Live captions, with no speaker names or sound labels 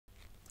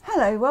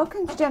Hello,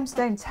 welcome to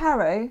Gemstone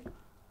Tarot.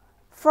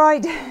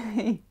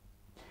 Friday,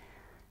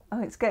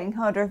 oh it's getting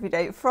harder every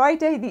day,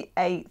 Friday the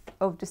 8th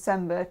of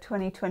December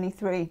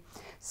 2023.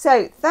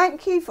 So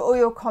thank you for all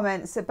your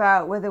comments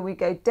about whether we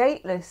go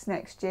dateless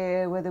next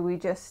year, whether we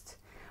just,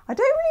 I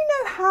don't really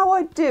know how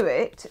I do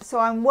it, so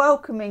I'm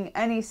welcoming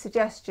any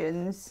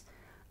suggestions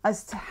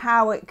as to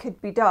how it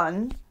could be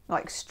done,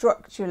 like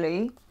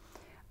structurally.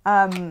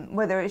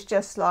 Whether it's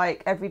just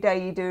like every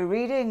day you do a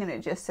reading and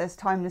it just says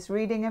timeless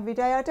reading every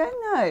day, I don't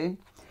know.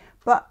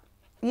 But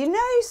you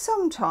know,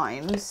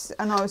 sometimes,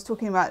 and I was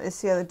talking about this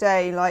the other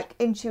day, like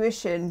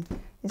intuition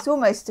is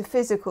almost a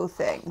physical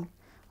thing.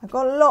 I've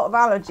got a lot of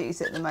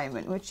allergies at the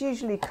moment, which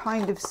usually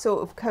kind of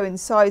sort of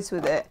coincides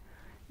with it.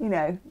 You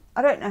know,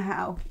 I don't know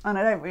how, and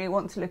I don't really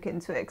want to look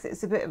into it because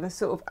it's a bit of a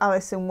sort of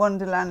Alice in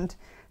Wonderland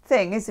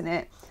thing, isn't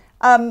it?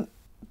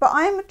 But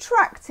I am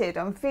attracted,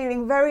 I'm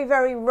feeling very,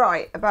 very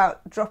right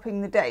about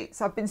dropping the dates.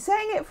 I've been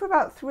saying it for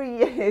about 3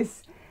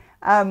 years,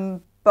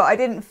 but I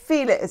didn't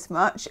feel it as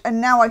much.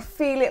 And now I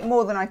feel it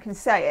more than I can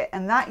say it.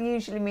 And that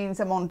usually means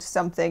I'm onto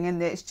something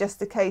and it's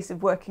just a case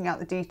of working out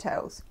the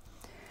details.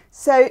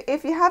 So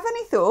if you have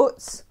any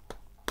thoughts,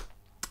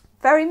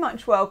 very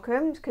much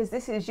welcomed, because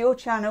this is your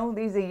channel,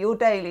 these are your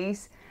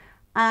dailies.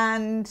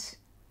 And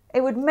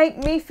it would make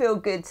me feel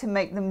good to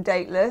make them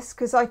dateless,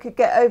 because I could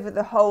get over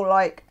the whole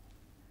like,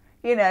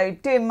 you know,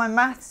 doing my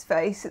maths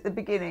face at the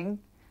beginning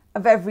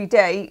of every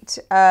date.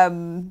 Yeah,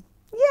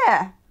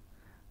 I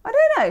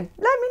don't know.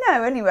 Let me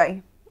know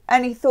anyway.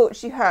 Any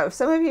thoughts you have.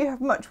 Some of you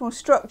have much more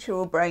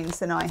structural brains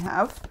than I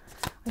have.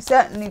 I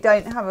certainly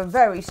don't have a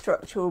very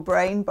structural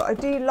brain, but I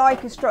do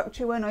like a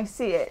structure when I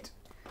see it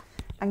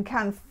and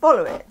can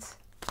follow it.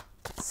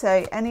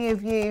 So any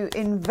of you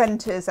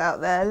inventors out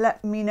there,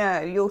 let me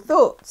know your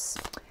thoughts.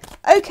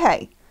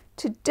 Okay,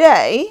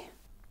 today,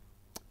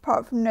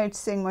 apart from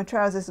noticing my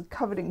trousers are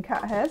covered in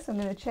cat hair, so I'm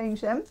going to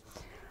change them.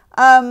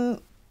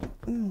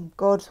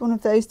 God, it's one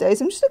of those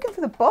days. I'm just looking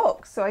for the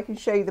box so I can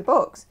show you the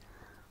box.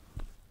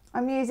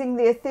 I'm using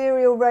the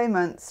Ethereal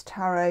Romance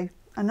Tarot,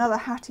 another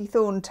Hattie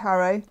Thorn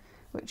Tarot,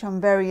 which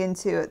I'm very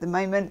into at the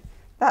moment.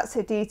 That's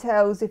her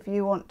details if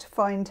you want to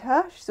find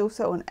her. She's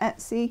also on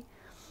Etsy.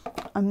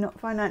 I'm not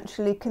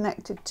financially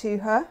connected to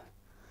her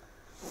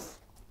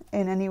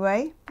in any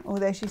way,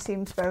 although she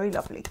seems very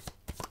lovely.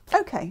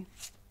 Okay.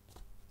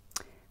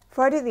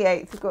 Friday the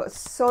 8th, we've got a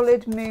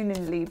solid moon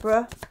in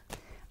Libra.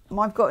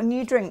 I've got a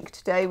new drink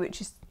today,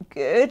 which is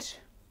good.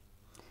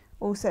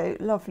 Also,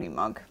 lovely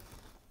mug.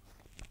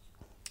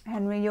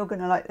 Henry, you're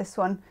going to like this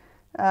one.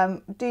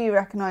 Do you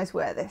recognise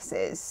where this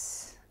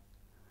is?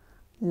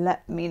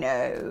 Let me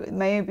know.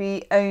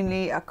 Maybe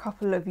only a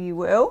couple of you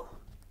will.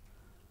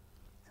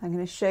 So I'm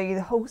going to show you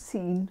the whole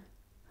scene.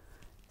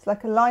 It's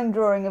like a line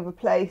drawing of a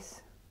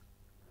place.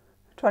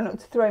 Try not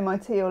to throw my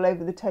tea all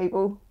over the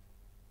table.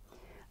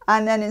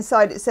 And then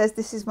inside it says,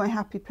 this is my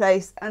happy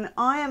place. And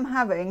I am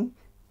having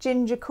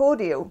ginger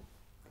cordial.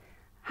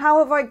 How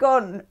have I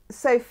gone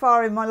so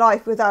far in my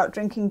life without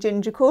drinking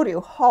ginger cordial?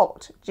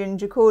 Hot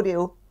ginger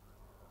cordial.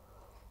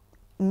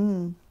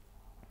 Wowzers.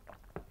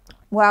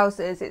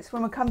 It's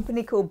from a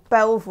company called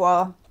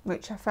Belvoir,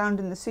 which I found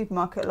in the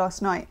supermarket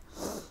last night.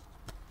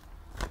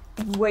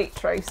 In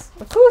Waitrose.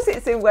 Of course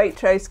it's in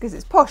Waitrose because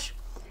it's posh.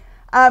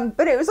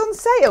 But it was on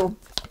sale.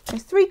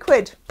 It's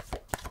 £3.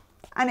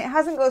 And it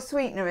hasn't got a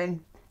sweetener in.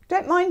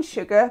 Don't mind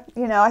sugar,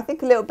 you know, I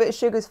think a little bit of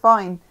sugar's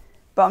fine,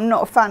 but I'm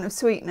not a fan of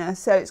sweetener,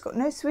 so it's got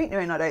no sweetener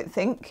in, I don't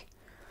think.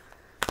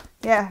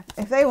 Yeah,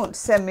 if they want to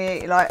send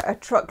me like a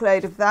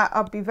truckload of that,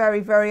 I'd be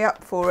very, very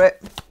up for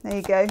it. There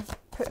you go,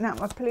 putting out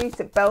my pleas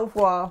at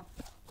Belvoir.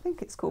 I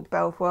think it's called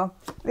Belvoir.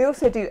 We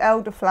also do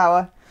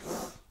elderflower.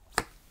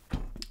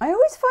 I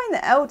always find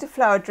that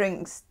elderflower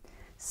drinks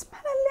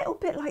smell a little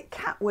bit like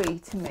cat wee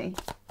to me.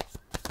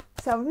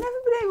 So I've never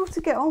been able to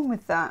get on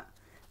with that.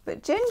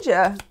 But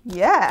ginger,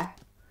 yeah.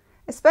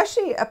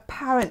 Especially,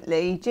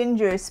 apparently,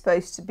 ginger is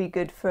supposed to be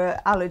good for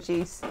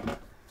allergies.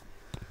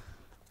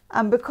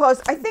 And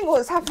because I think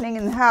what's happening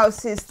in the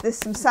house is there's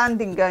some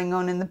sanding going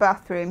on in the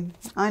bathroom.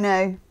 I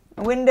know.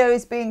 A window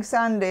is being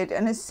sanded.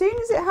 And as soon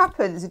as it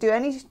happens, to do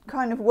any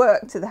kind of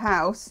work to the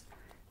house,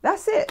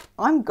 that's it.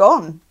 I'm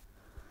gone.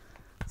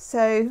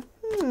 So,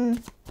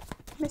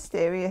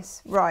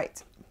 mysterious.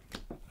 Right.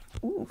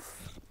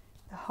 Oof.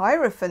 The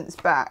Hierophant's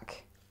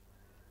back.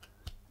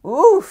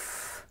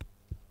 Oof.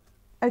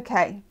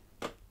 Okay.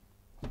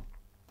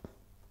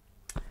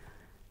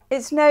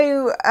 It's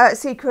no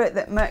secret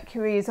that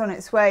Mercury is on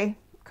its way,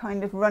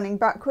 kind of running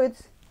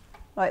backwards,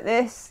 like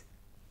this.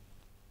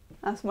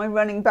 That's my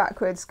running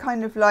backwards,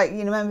 kind of like, you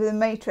know, remember the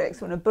Matrix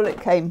when a bullet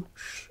came,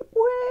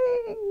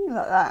 swing,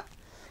 like that.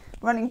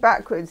 Running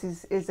backwards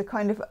is a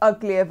kind of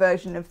uglier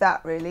version of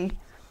that, really.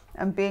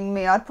 And being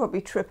me, I'd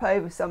probably trip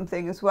over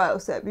something as well,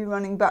 so it'd be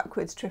running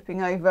backwards,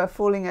 tripping over,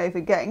 falling over,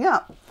 getting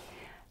up.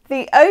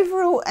 The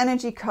overall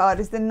energy card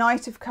is the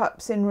Knight of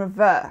Cups in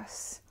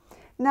reverse.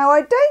 Now,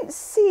 I don't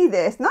see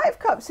this. Knight of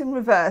Cups in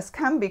reverse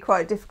can be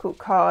quite a difficult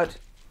card.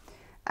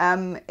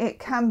 It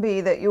can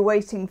be that you're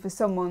waiting for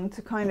someone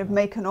to kind of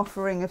make an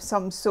offering of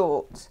some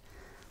sort.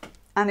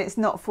 and it's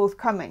not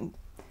forthcoming.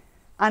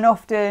 And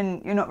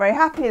often you're not very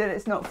happy that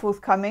it's not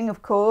forthcoming,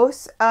 of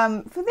course.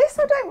 For this,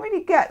 I don't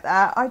really get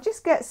that. I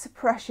just get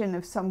suppression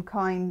of some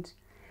kind.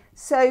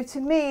 So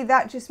to me,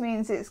 that just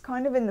means it's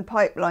kind of in the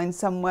pipeline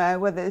somewhere,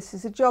 whether this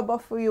is a job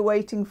offer you're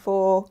waiting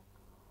for,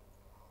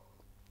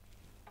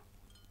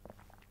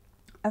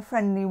 a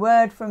friendly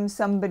word from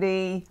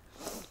somebody,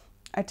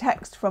 a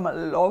text from a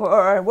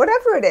lover,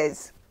 whatever it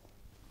is.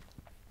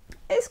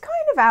 It's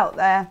kind of out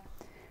there,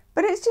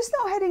 but it's just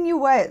not heading your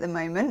way at the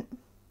moment.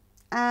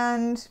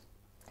 And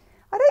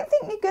I don't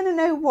think you're going to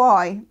know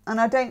why,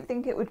 and I don't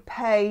think it would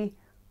pay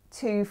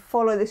to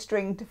follow the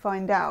string to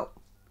find out.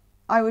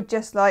 I would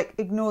just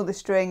ignore the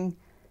string,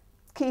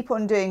 keep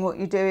on doing what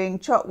you're doing,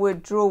 chop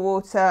wood, draw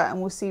water,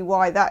 and we'll see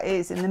why that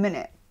is in a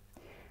minute.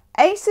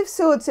 Ace of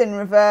Swords in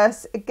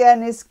reverse,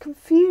 again, is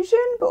confusion,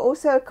 but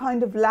also a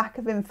kind of lack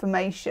of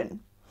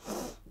information.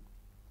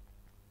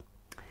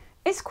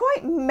 It's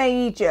quite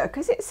major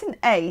because it's an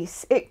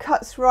ace. It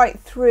cuts right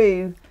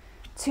through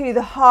to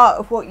the heart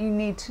of what you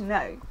need to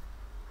know.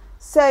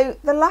 So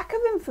the lack of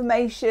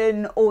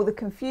information or the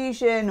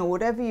confusion or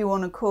whatever you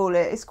want to call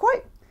it is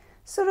quite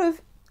sort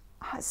of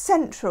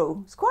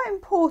central. It's quite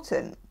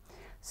important.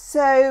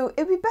 So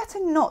it'd be better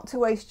not to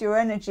waste your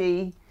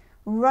energy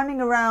running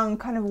around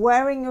kind of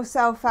wearing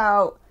yourself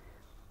out,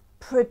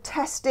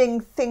 protesting,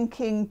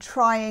 thinking,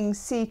 trying,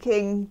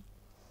 seeking.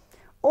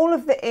 All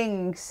of the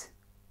ings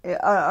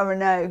are a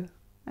no,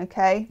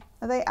 okay?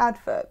 Are they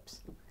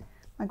adverbs?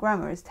 My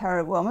grammar is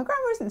terrible. Well, my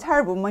grammar isn't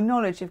terrible. My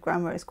knowledge of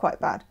grammar is quite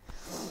bad.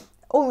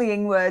 All the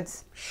ing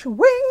words.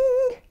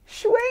 Schwing!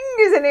 Schwing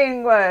is an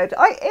ing word.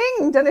 I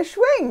inged and a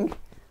schwing.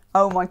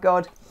 Oh my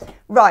God.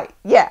 Right,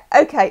 yeah,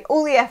 okay.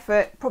 All the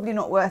effort, probably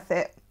not worth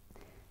it.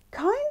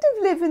 Kind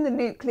of live in the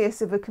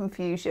nucleus of a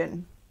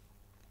confusion.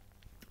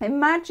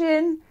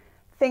 Imagine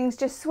things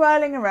just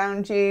swirling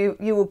around you.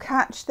 You will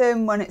catch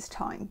them when it's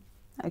time,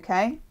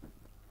 okay?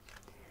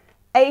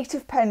 Eight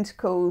of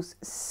Pentacles,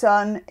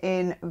 Sun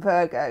in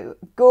Virgo.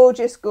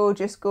 Gorgeous,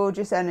 gorgeous,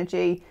 gorgeous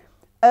energy.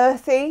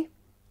 Earthy.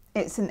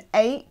 It's an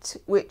 8,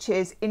 which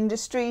is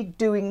industry,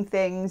 doing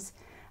things.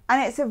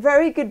 And it's a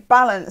very good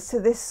balance to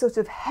this sort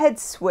of head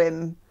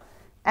swim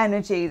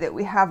energy that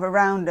we have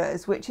around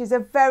us, which is a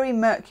very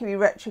Mercury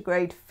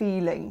retrograde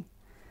feeling.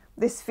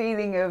 This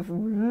feeling of,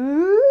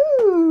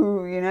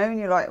 woo, you know, and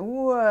you're like,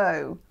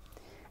 whoa.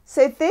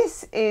 So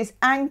this is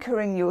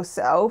anchoring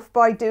yourself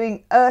by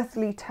doing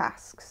earthly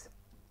tasks.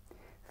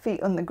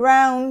 Feet on the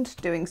ground,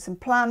 doing some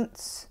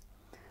plants,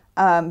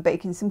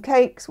 baking some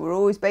cakes. We're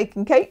always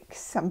baking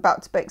cakes. I'm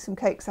about to bake some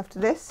cakes after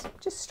this.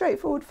 Just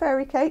straightforward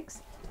fairy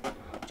cakes,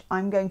 which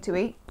I'm going to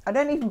eat. I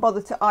don't even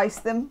bother to ice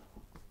them.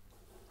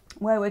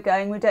 Where we're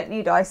going, we don't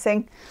need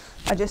icing.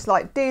 I just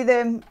do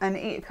them and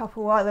eat a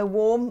couple while they're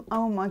warm.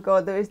 Oh my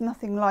God, there is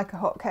nothing like a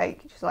hot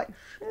cake. Just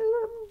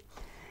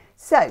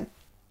so,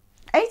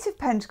 8 of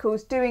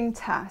Pentacles, doing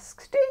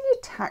tasks, doing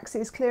your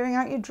taxes, clearing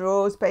out your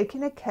drawers,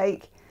 baking a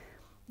cake,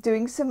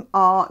 doing some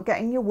art,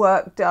 getting your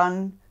work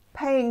done,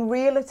 paying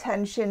real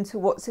attention to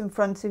what's in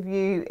front of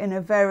you in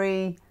a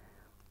very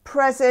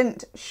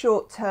present,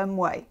 short-term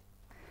way.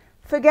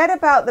 Forget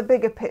about the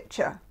bigger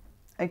picture,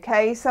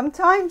 okay?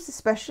 Sometimes,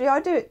 especially I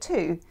do it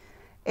too,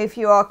 if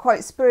you are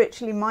quite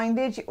spiritually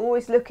minded, you're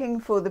always looking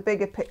for the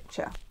bigger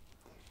picture.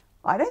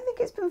 I don't think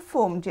it's been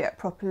formed yet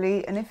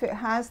properly, and if it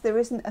has, there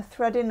isn't a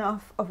thread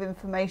enough of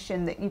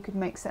information that you could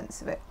make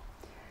sense of it.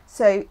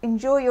 So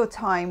enjoy your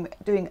time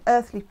doing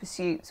earthly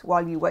pursuits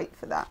while you wait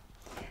for that.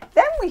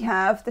 Then we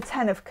have the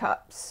 10 of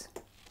Cups,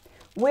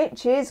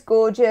 which is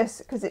gorgeous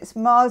because it's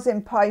Mars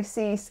in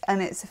Pisces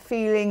and it's a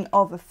feeling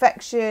of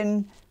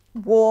affection,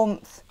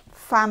 warmth,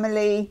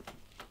 family.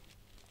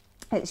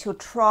 It's your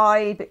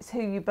tribe, it's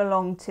who you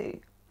belong to.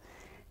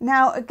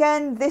 Now,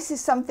 again, this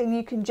is something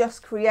you can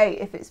just create.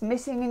 If it's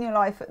missing in your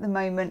life at the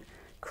moment,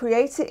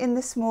 create it in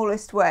the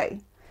smallest way.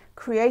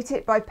 Create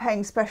it by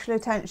paying special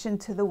attention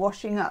to the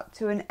washing up,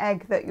 to an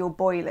egg that you're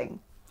boiling.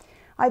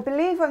 I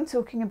believe I'm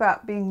talking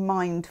about being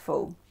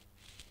mindful.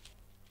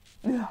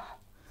 Ugh,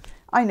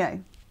 I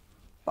know,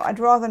 but I'd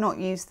rather not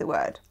use the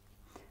word.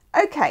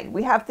 Okay,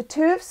 we have the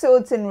 2 of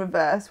Swords in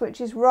reverse,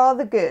 which is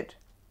rather good.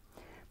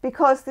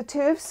 Because the 2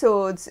 of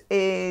Swords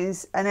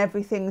is an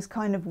everything's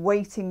kind of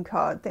waiting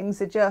card.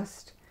 Things are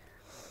just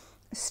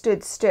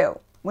stood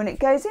still. When it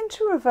goes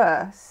into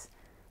reverse,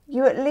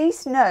 you at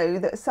least know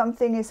that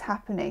something is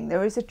happening.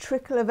 There is a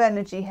trickle of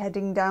energy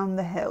heading down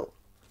the hill.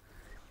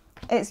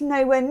 It's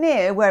nowhere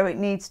near where it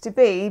needs to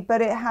be,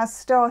 but it has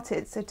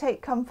started, so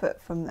take comfort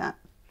from that.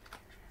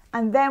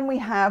 And then we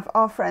have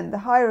our friend the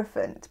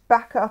Hierophant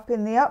back up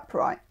in the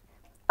upright.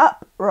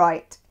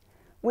 Upright.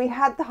 We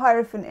had the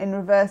Hierophant in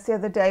reverse the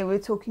other day. We were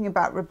talking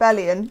about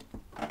rebellion.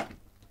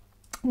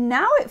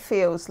 Now it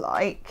feels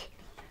like,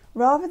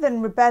 rather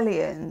than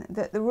rebellion,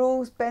 that the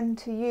rules bend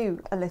to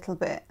you a little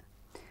bit.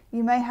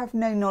 You may have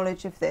no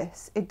knowledge of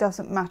this. It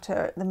doesn't matter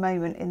at the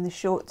moment in the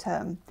short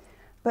term.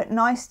 But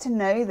nice to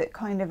know that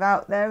kind of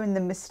out there in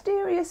the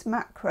mysterious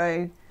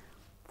macro,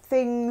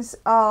 things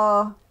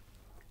are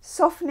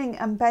softening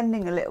and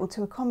bending a little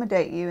to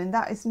accommodate you, and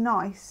that is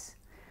nice.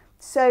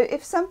 So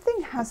if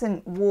something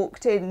hasn't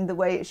walked in the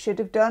way it should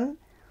have done,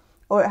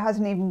 or it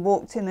hasn't even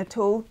walked in at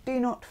all, do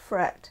not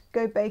fret.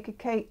 Go bake a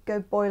cake, go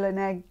boil an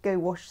egg, go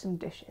wash some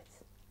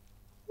dishes.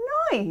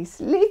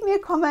 Nice! Leave me a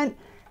comment.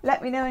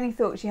 Let me know any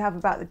thoughts you have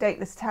about the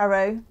Dateless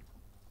Tarot.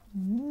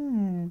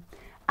 And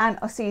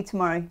I'll see you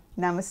tomorrow.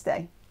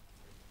 Namaste.